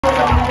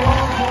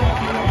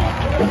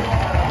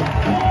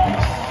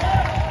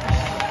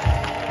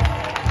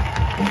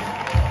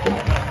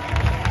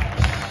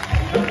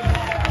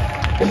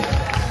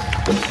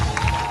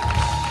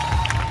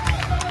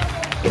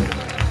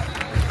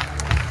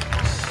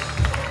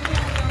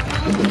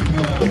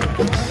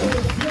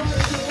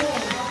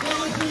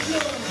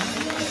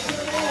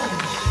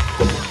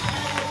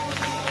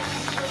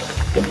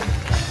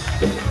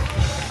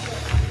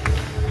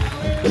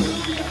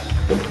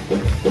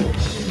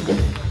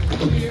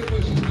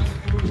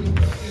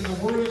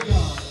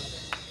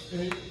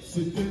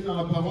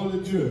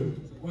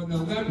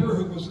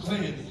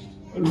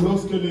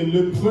Lorsque le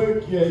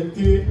lépreux qui a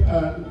été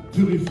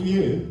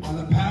purifié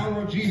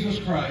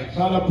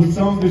par la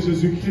puissance de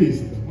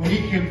Jésus-Christ,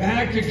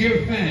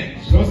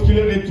 lorsqu'il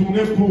est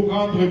retourné pour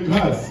rendre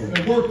grâce,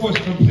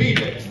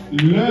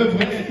 l'œuvre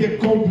était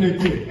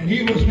complétée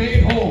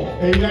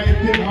et il a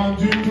été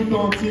rendu tout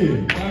entier.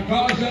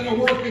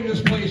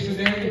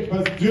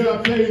 Parce que Dieu a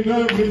fait une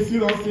œuvre ici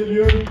dans ces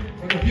lieux.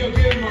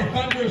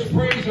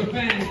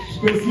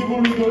 Que si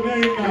vous lui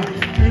donnez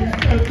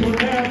un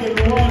tonnerre de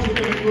louange et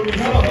de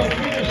reconnaissance,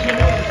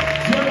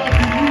 Dieu va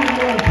finir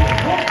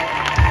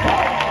l'œuvre.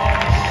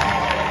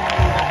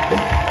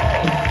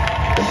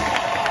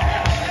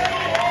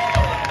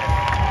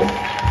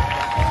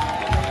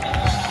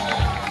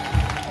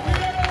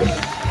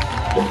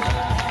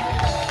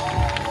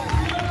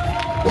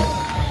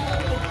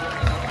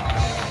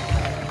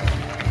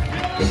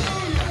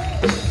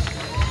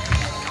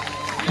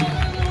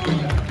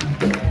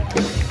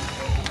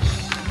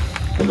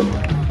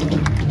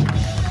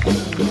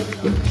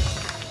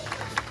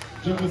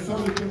 Je ressens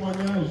le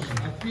témoignage.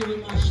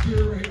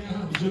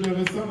 Je le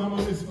ressens dans mon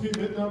esprit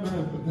maintenant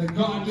même. That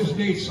God just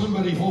made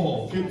somebody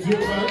whole. Que Dieu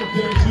vient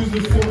juste de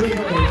sauver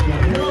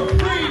quelqu'un. You're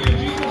free in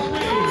Jesus'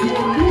 name. Tu es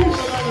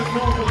libre dans le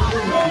nom de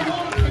Jésus. Go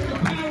on with the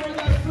power of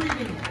that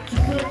freedom. Tu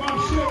peux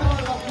marcher dans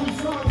la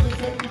puissance de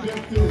cette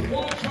liberté.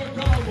 Watch what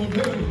God will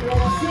do. Et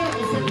observe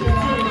ce que Dieu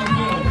va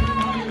faire.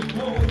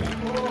 Oh,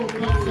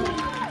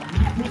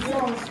 une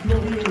puissance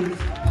glorieuse.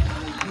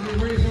 We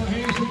raise our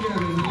hands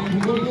together. Nous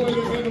devons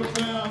lever nos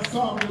mains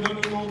ensemble dans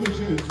le nom de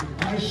Jésus.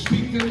 I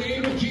speak the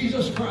name of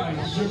Jesus Christ.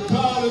 Je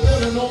parle dans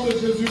le nom de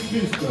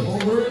Jésus-Christ.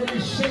 Over every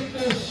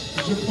sickness.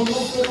 Je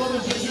prononce le nom de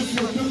Jésus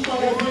sur toute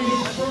maladie,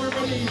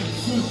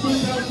 sur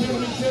toute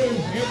infirmité,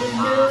 Every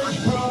marriage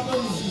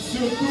problem.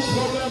 sur tout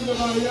problème de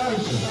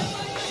mariage,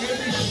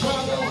 Every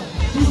struggle.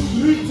 toute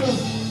lutte,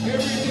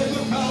 Every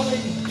difficulty.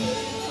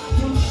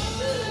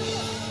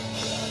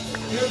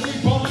 Every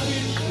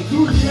bondage.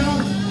 tout lien,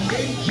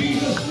 In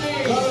Jesus'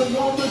 name. dans le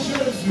nom de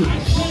Jésus. I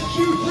set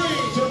you free.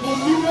 Je vous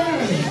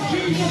libère In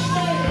Jesus'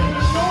 dans name.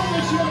 le nom de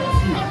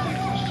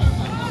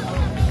Jésus.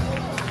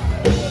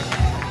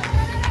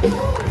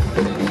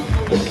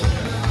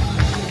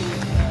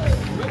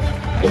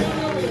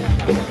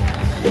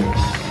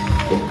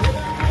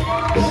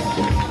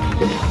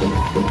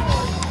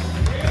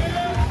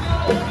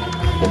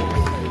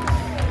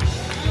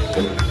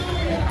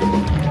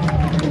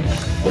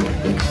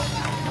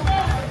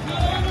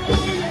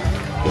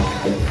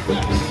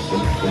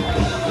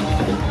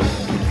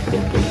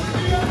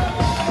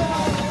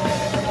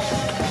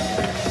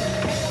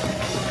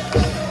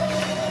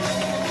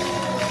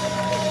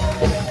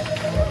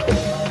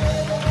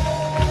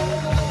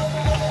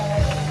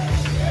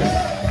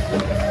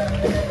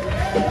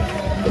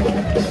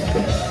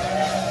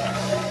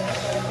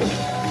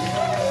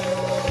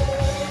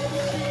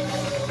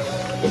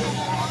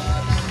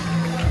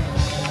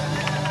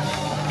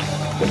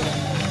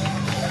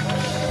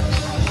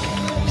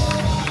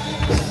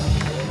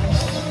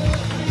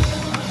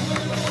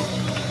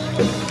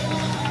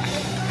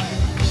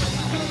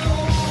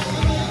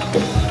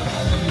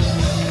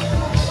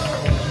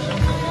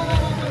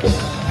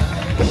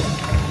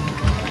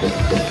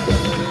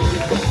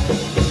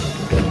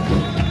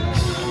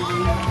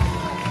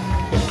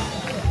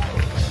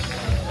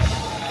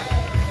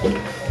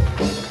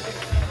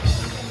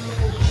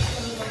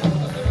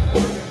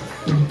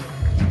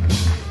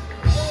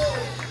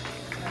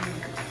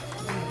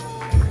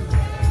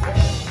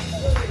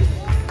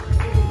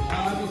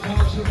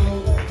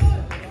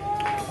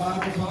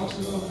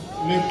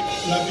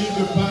 La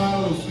Bible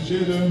parle au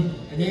sujet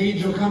An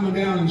angel coming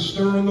down and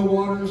stirring the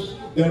waters.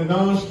 d'un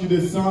ange qui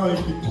descend et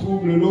qui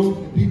trouble l'eau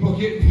People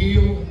getting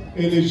healed.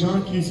 et les gens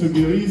qui se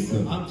guérissent.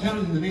 I'm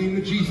telling you, in the name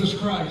of Jesus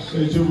Christ.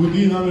 Et je vous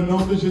dis dans le nom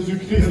de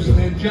Jésus-Christ, There's an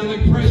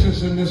angelic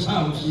presence in this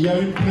house. il y a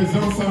une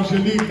présence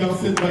angélique dans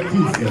cette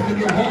bâtisse.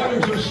 And the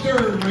waters are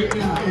stirred right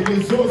now. Et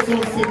les eaux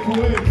sont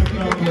secouées You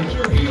maintenant. get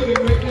your healing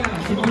right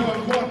Tu now. peux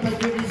avoir ta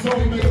guérison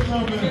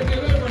maintenant Get même.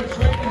 deliverance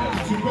right now.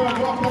 Tu peux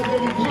avoir ta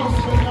délivrance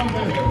maintenant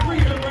même. Get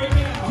freedom right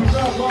now. Tu peux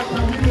avoir ta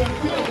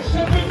liberté.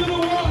 Step into the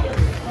water.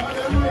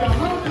 Alléluia.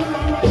 Rentre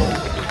dans l'eau.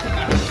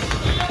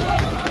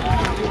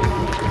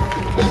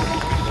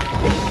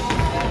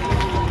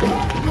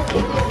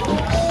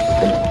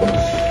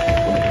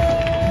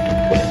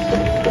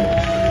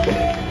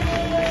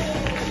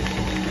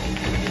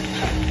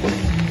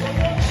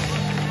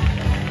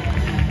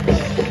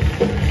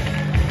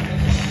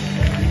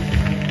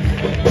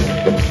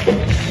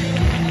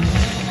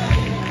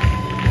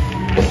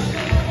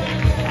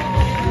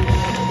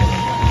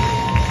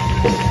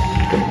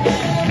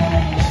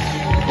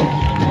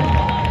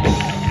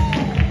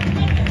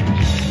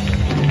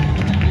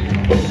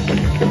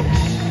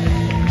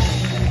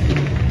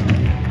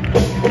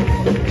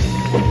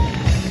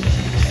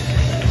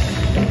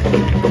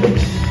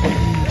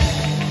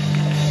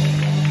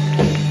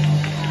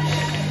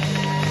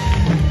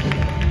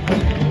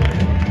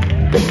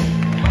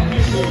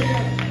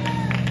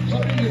 Hallelujah.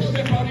 Some of you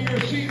step out of your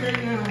seat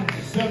right now.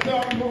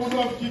 Certains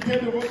doivent quitter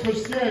de votre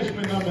siège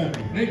maintenant même.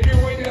 Make your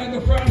way down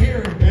the front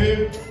here.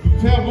 Et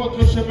faire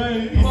votre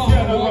chemin Come ici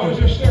à on, the waters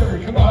l'avant. are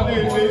stirred. Come on.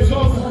 Allez, les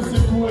eaux sont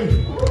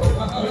secouées.